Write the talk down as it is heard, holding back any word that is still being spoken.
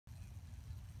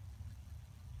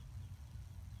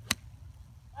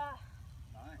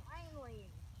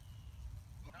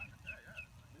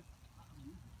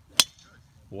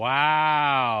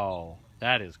Wow,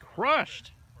 that is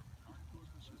crushed.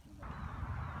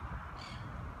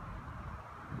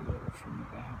 From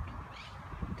about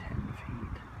 10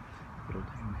 feet, little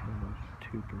downhill,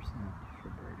 2% for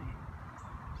birdie.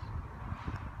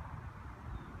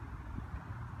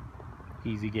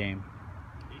 Easy game.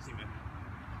 Easy, man.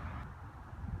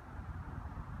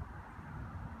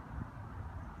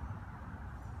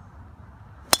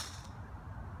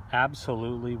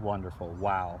 Absolutely wonderful.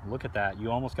 Wow, look at that. You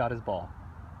almost got his ball.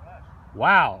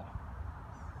 Wow.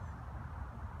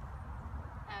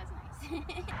 That was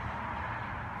nice.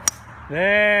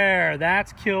 There,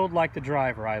 that's killed like the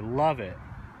driver. I love it.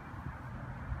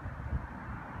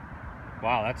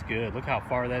 Wow, that's good. Look how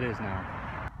far that is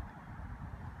now.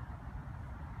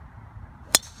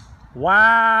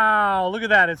 Wow, look at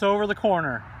that. It's over the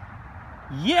corner.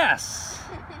 Yes,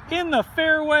 in the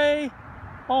fairway.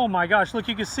 Oh my gosh, look,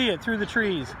 you can see it through the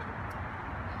trees.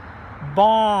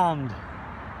 Bombed.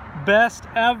 Best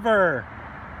ever.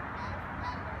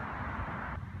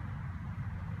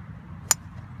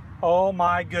 Oh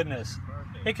my goodness.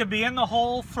 It could be in the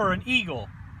hole for an eagle.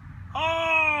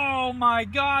 Oh my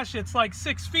gosh, it's like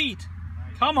 6 feet.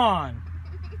 Come on.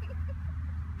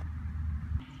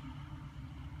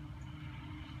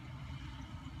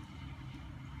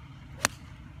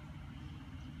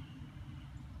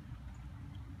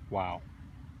 Wow.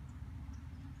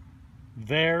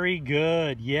 Very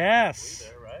good. Yes.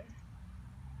 There, right?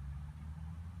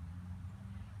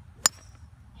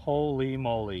 Holy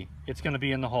moly. It's going to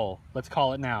be in the hole. Let's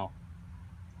call it now.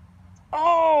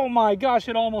 Oh my gosh,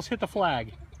 it almost hit the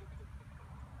flag.